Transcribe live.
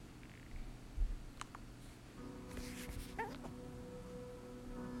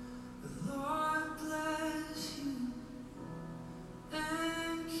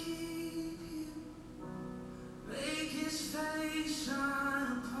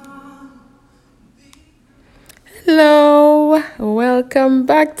Welcome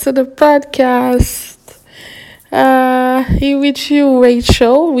back to the podcast. Here with you,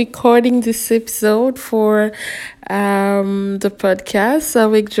 Rachel, recording this episode for the podcast,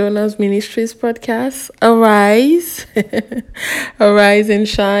 Awake Jonas Ministries podcast. Arise, arise and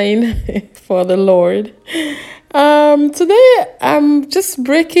shine for the Lord. Today I'm just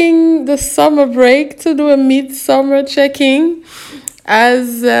breaking the summer break to do a midsummer check-in.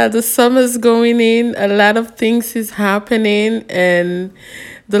 As the summer's going in, a lot of things is happening, and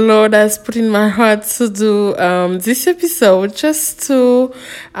the Lord has put in my heart to do this episode just to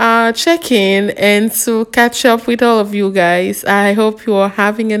check in and to catch up with all of you guys. I hope you are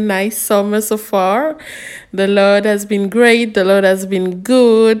having a nice summer so far. The Lord has been great. The Lord has been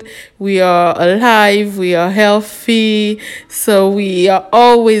good. We are alive. We are healthy. So we are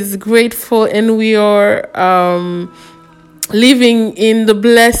always grateful, and we are living in the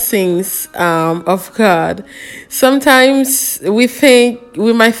blessings of God. Sometimes we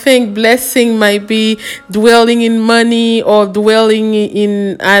might think blessing might be dwelling in money or dwelling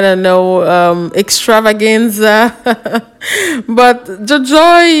in, extravaganza. But the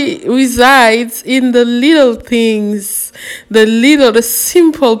joy resides in the little things, the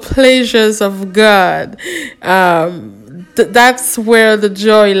simple pleasures of God. That's where the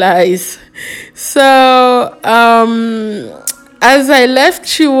joy lies. So, as I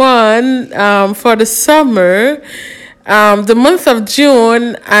left you on for the summer, the month of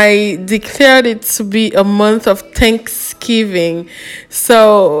June, I declared it to be a month of Thanksgiving.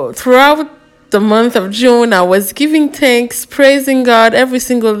 So, throughout the month of June, I was giving thanks, praising God every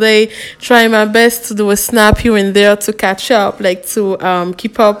single day, trying my best to do a snap here and there to catch up, like to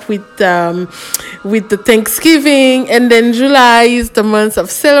keep up with the Thanksgiving. And then July is the month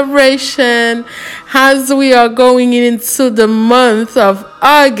of celebration as we are going into the month of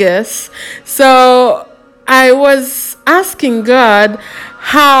August. So I was asking God,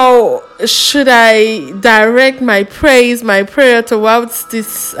 how should I direct my praise, my prayer towards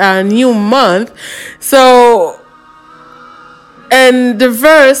this new month? So, and the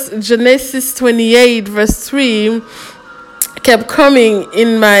verse, Genesis 28, verse 3, kept coming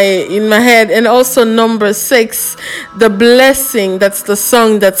in my head, and also number 6, the blessing. That's the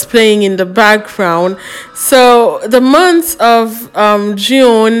song that's playing in the background. So the month of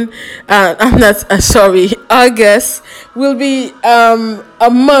August will be a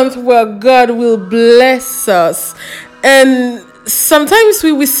month where God will bless us. And sometimes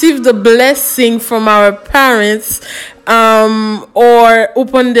we receive the blessing from our parents, or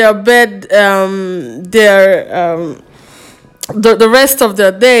open their bed, the rest of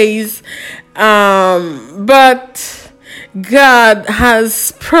their days, but God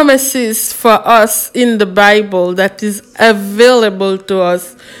has promises for us in the Bible that is available to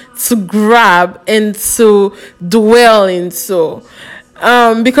us to grab and to dwell in. So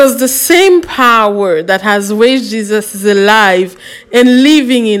because the same power that has raised Jesus is alive and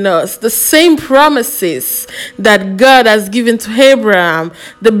living in us. The same promises that God has given to Abraham,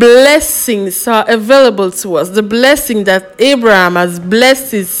 the blessings are available to us. The blessing that Abraham has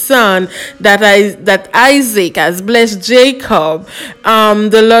blessed his son, that Isaac has blessed Jacob.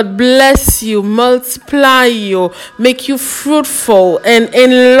 The Lord bless you, multiply you, make you fruitful, and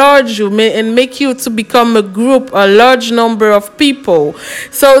enlarge you, and make you to become a large number of people.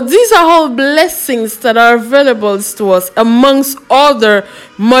 So these are all blessings that are available to us, amongst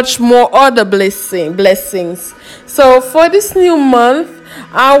much more other blessings. So for this new month,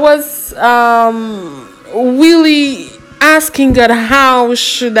 I was really asking God, how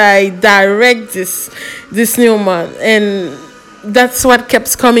should I direct this new month? And that's what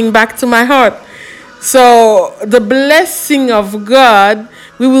kept coming back to my heart. So the blessing of God,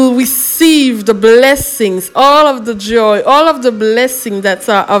 we will receive the blessings, all of the joy, all of the blessings that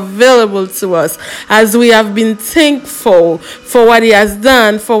are available to us, as we have been thankful for what He has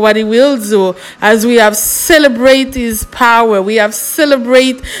done, for what He will do, as we have celebrated His power. We have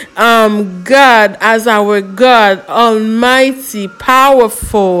celebrated God as our God, almighty,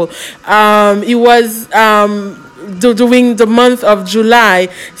 powerful. He was during the month of July,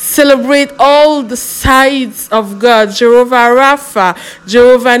 celebrate all the sides of God: Jehovah Rapha,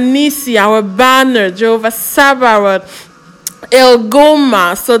 Jehovah Nissi, our banner, Jehovah Sabaoth, El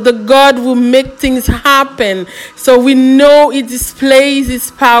Goma, so the God will make things happen. So we know He displays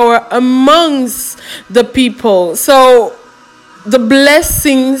His power amongst the people. So the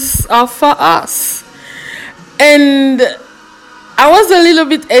blessings are for us. And I was a little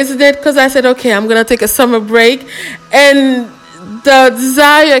bit hesitant because I said, okay, I'm going to take a summer break. And the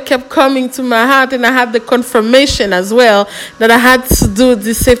desire kept coming to my heart, and I had the confirmation as well that I had to do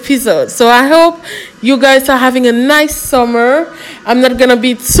this episode. So I hope you guys are having a nice summer. I'm not gonna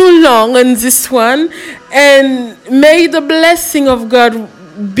be too long on this one, and may the blessing of God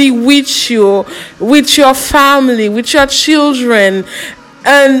be with you, with your family, with your children,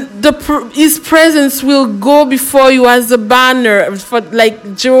 and his presence will go before you as a banner for,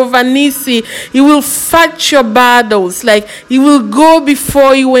 like Jehovah Nissi. He will fight your battles, like he will go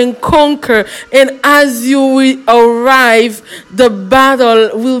before you and conquer, and as you will arrive, the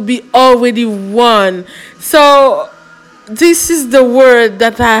battle will be already won. So this is the word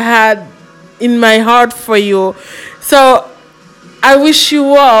that I had in my heart for you. So I wish you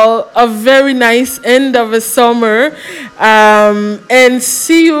all a very nice end of a summer, and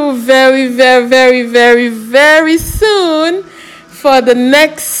see you very, very, very, very, very soon for the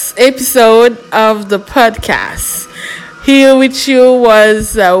next episode of the podcast. Here with you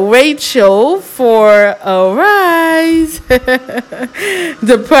was Rachel for Arise,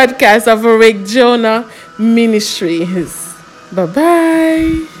 the podcast of Awake Jonah Ministries.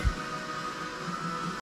 Bye-bye.